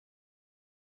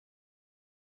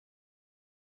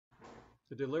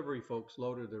The delivery folks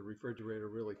loaded the refrigerator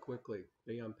really quickly.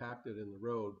 They unpacked it in the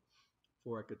road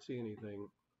before I could see anything.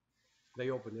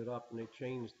 They opened it up and they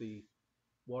changed the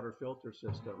water filter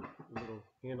system. The little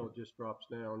handle just drops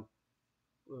down,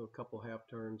 a couple half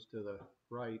turns to the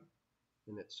right,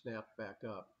 and it snapped back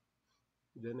up.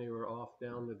 Then they were off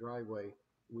down the driveway,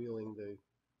 wheeling the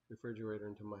refrigerator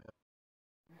into my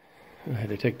house. I had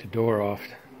to take the door off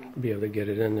to be able to get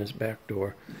it in this back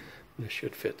door. This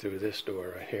should fit through this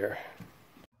door right here.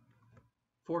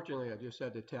 Fortunately, I just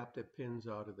had to tap the pins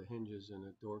out of the hinges and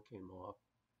the door came off.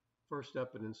 First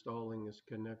step in installing is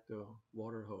connect the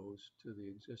water hose to the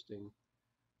existing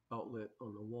outlet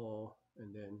on the wall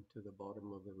and then to the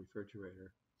bottom of the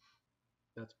refrigerator.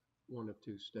 That's one of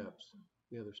two steps.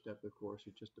 The other step, of course,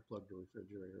 is just to plug the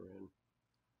refrigerator in.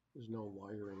 There's no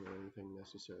wiring or anything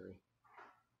necessary.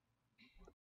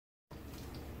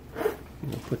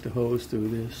 I'll put the hose through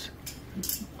this,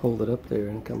 hold it up there,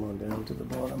 and come on down to the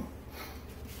bottom.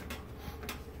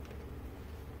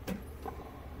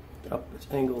 Oh, it's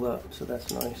angled up, so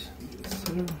that's nice.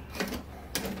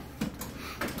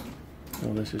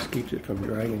 Well, this just keeps it from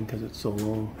dragging because it's so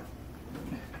long.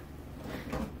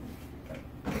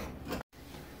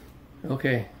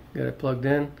 Okay, got it plugged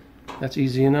in. That's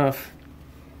easy enough.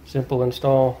 Simple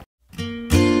install.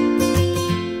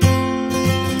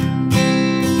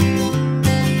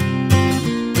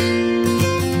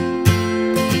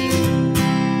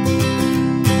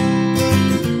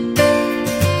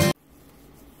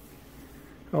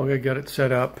 Okay, got it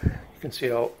set up. You can see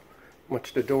how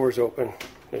much the doors open.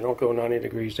 They don't go 90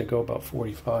 degrees, they go about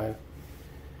 45.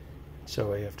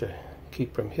 So I have to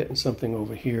keep from hitting something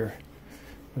over here.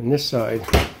 On this side,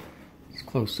 it's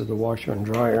close to the washer and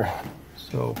dryer.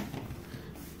 So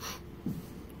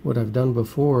what I've done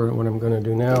before, and what I'm going to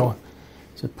do now,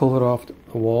 is to pull it off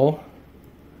the wall,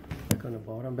 like on the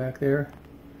bottom back there,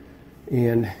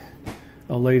 and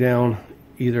I'll lay down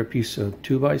either a piece of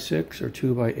 2x6 or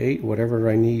 2x8, whatever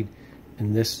I need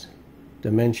in this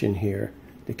dimension here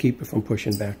to keep it from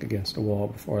pushing back against the wall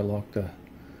before I lock the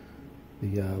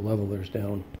levelers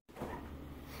down.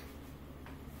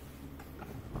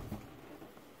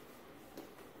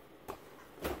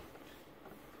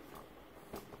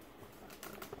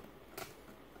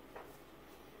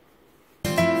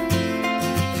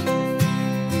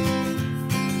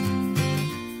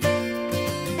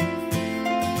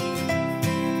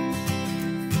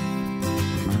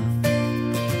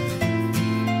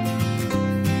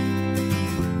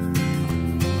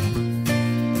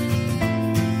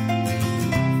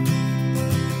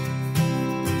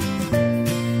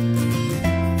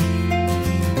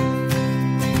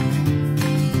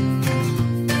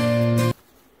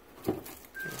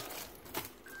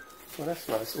 Well, that's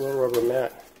nice, a little rubber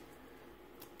mat.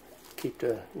 Keep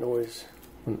the noise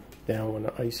down when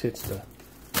the ice hits the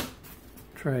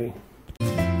tray.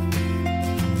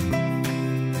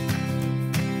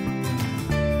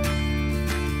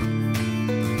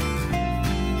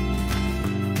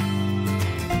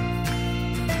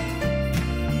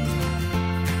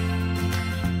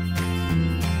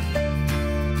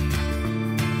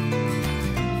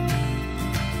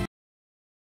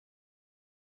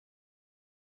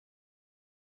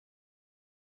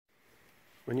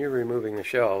 When you're removing the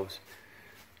shelves,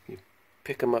 you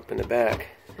pick them up in the back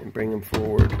and bring them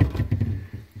forward.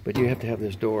 But you have to have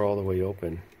this door all the way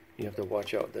open. You have to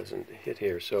watch out it doesn't hit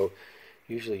here. So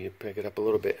usually you pick it up a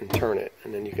little bit and turn it,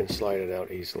 and then you can slide it out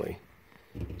easily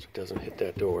so it doesn't hit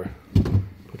that door.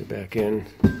 Put it back in,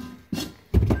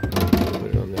 put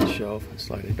it on that shelf and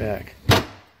slide it back.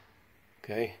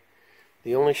 Okay.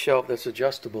 The only shelf that's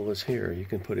adjustable is here. You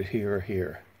can put it here or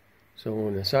here. So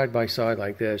when it's side by side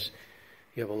like this,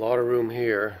 you have a lot of room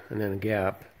here and then a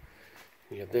gap.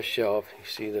 You have this shelf, you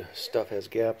see the stuff has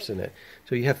gaps in it.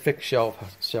 So you have fixed shelf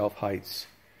heights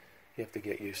you have to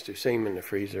get used to. Same in the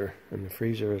freezer. In the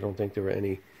freezer, I don't think there are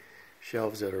any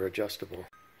shelves that are adjustable.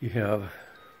 You have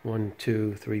 1,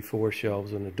 2, 3, 4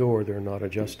 shelves on the door. They're not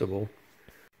adjustable.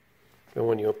 And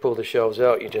when you pull the shelves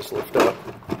out, you just lift up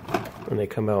and they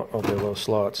come out of their little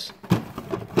slots.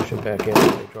 Push them back in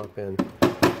and they drop in.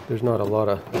 There's not a lot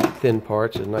of thin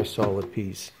parts. It's a nice solid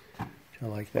piece. I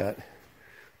like that.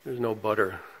 There's no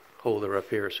butter holder up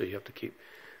here, so you have to keep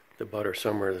the butter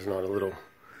somewhere. There's not a little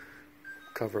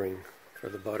covering for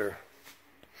the butter.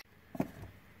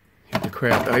 Here's the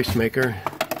craft ice maker.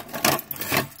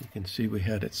 You can see we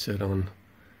had it set on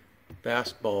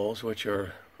fast balls, which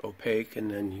are opaque,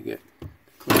 and then you get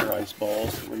clear ice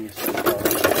balls. When you set it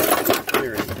on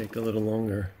clear, it take a little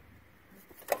longer.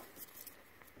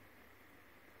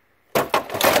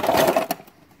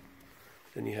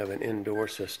 Then you have an indoor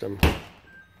system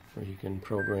where you can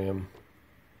program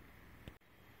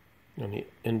On the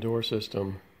indoor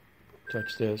system,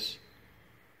 touch this.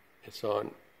 It's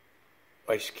on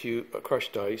ice cube,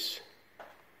 crushed ice,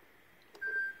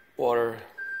 water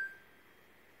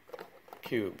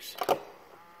cubes.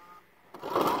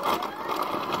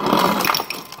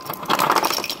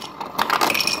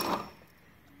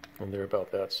 And they're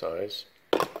about that size.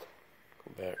 Go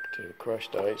back to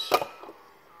crushed ice.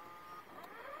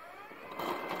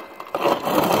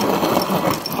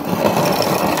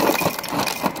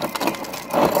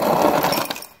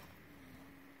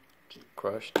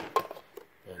 Crushed,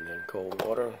 and then cold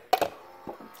water.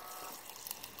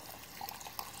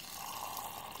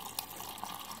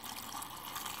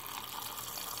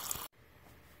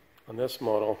 On this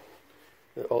model,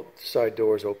 the side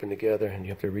doors open together and you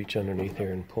have to reach underneath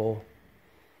here and pull.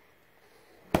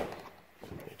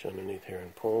 Reach underneath here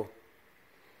and pull.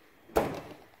 And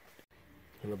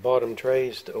the bottom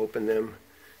trays, to open them,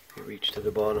 you reach to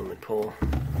the bottom and pull.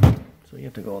 So you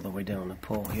have to go all the way down and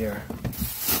pull here.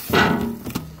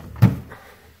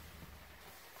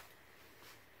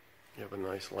 You have a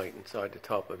nice light inside the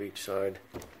top of each side,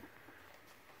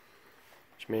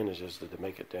 which manages to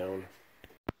make it down.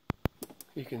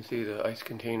 You can see the ice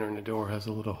container in the door has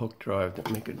a little hook drive that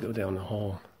make it go down the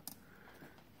hall.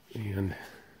 And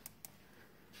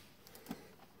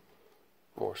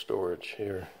more storage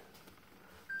here.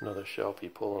 Another shelf you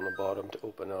pull on the bottom to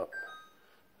open up.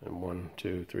 And 1,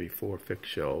 2, 3, 4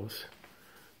 fixed shelves.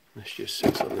 This just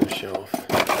sits on this shelf.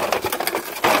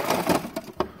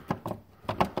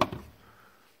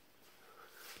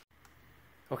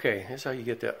 Okay, here's how you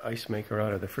get the ice maker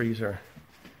out of the freezer.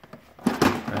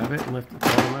 Grab it and lift the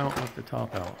bottom out, lift the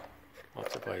top out.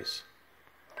 Lots of ice.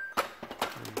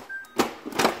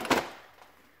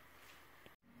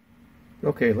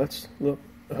 Okay, let's look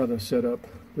how to set up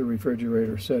the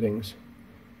refrigerator settings.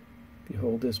 If you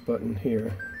hold this button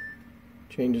here,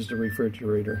 changes the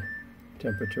refrigerator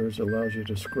temperatures, allows you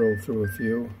to scroll through a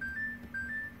few.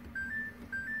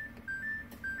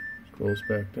 Scrolls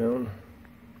back down.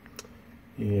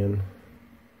 And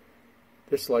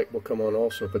this light will come on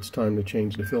also if it's time to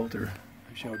change the filter.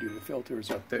 I showed you the filter is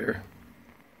up there.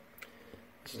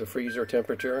 This is the freezer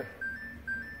temperature.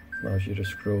 Allows you to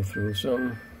scroll through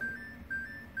some.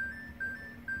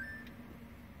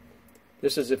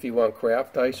 This is if you want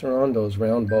craft ice on, those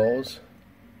round balls.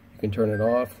 You can turn it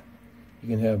off. You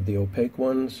can have the opaque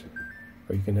ones,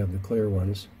 or you can have the clear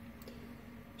ones.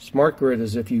 Smart grid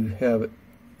is if you have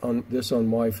this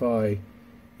on Wi-Fi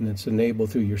and it's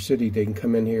enabled through your city, they can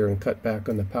come in here and cut back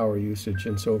on the power usage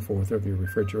and so forth of your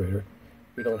refrigerator.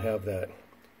 We don't have that.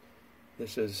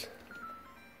 This is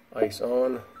ice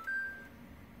on,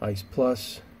 ice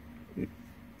plus.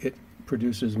 It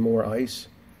produces more ice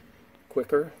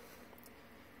quicker.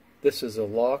 This is a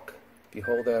lock. If you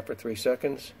hold that for 3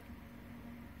 seconds,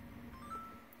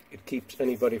 it keeps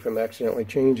anybody from accidentally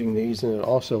changing these, and it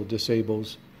also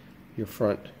disables your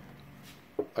front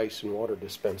ice and water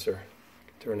dispenser.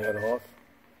 Turn that off.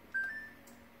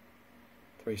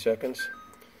 3 seconds.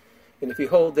 And if you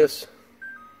hold this,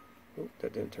 oh,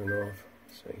 that didn't turn off.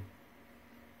 Let's see.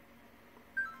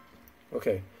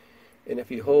 Okay. And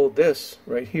if you hold this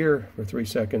right here for 3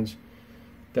 seconds,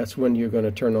 that's when you're going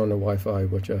to turn on the Wi-Fi,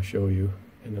 which I'll show you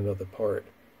in another part,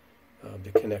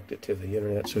 to connect it to the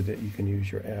internet so that you can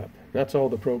use your app. That's all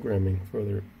the programming for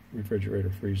the refrigerator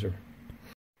freezer.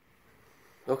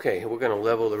 Okay, we're going to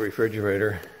level the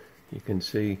refrigerator. You can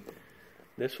see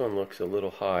this one looks a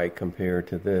little high compared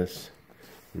to this,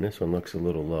 and this one looks a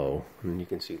little low. And you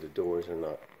can see the doors are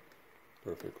not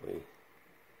perfectly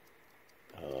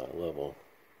level.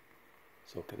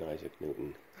 So can Isaac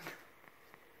Newton.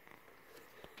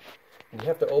 And you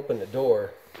have to open the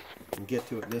door and get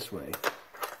to it this way.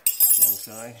 Wrong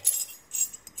side.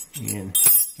 And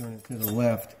turn it to the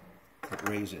left and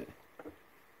raise it.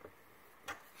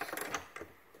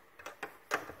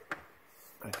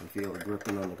 I can feel it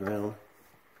gripping on the ground.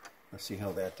 Let's see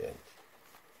how that did.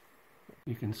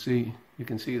 You can see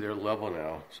they're level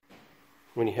now.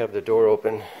 When you have the door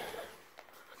open,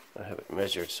 I have it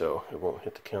measured so it won't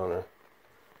hit the counter.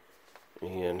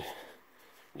 And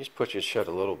just push it shut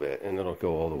a little bit and it'll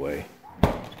go all the way.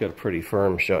 It's got a pretty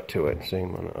firm shut to it.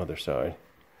 Same on the other side.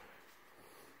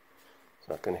 It's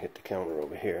not going to hit the counter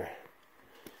over here.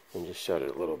 And just shut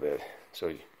it a little bit. So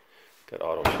you got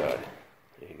auto shut.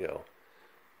 There you go.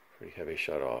 Pretty heavy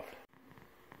shut off.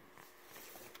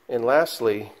 And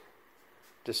lastly,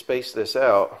 to space this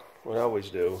out, what I always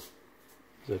do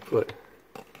is I put,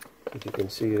 if you can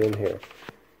see it in here.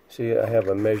 See, I have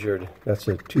a measured, that's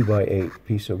a 2x8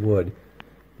 piece of wood,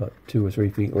 about 2 or 3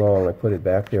 feet long. I put it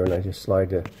back there and I just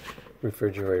slide the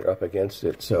refrigerator up against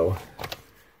it so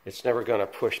it's never going to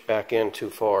push back in too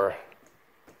far.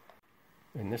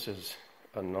 And this is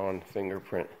a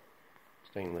non-fingerprint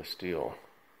stainless steel.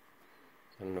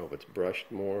 I don't know if it's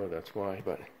brushed more, that's why,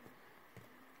 but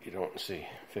you don't see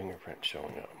fingerprints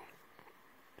showing up.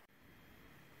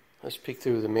 Let's peek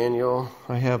through the manual.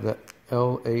 I have the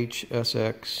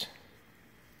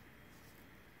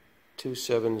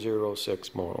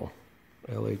LHSXS2706 model.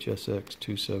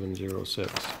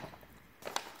 LHSXS2706.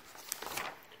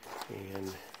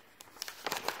 And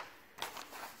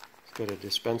it's got a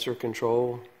dispenser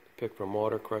control, pick from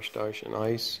water, crushed ice, and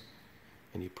ice.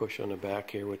 And you push on the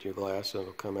back here with your glass and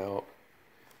it'll come out.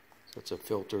 So it's a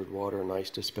filtered water and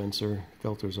ice dispenser.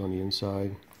 Filters on the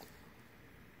inside.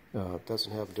 It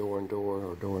doesn't have door and door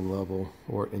or door and level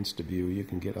or InstaView. You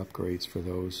can get upgrades for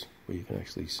those where you can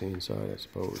actually see inside, I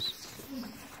suppose.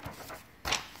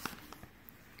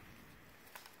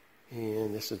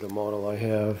 And this is the model I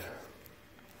have.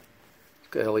 It's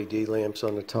got LED lamps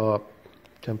on the top,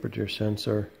 temperature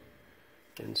sensor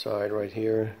inside right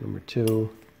here, number 2.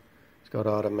 It's got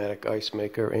automatic ice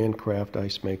maker and craft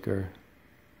ice maker,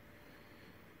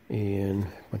 and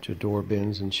a bunch of door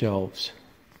bins and shelves.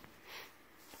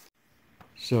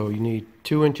 So you need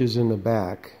 2 inches in the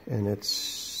back, and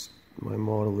it's, my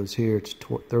model is here, it's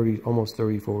almost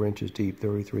 34 inches deep,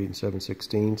 33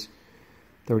 7/16,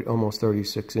 almost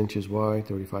 36 inches wide,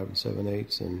 35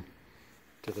 7/8, and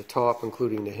to the top,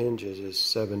 including the hinges, is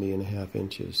 70.5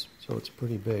 inches. So it's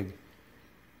pretty big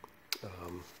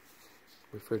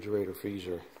refrigerator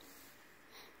freezer.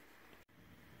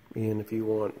 And if you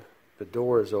want the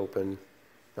doors open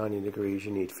 90 degrees,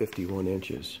 you need 51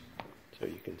 inches. So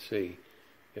you can see.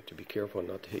 You have to be careful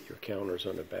not to hit your counters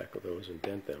on the back of those and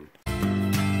dent them.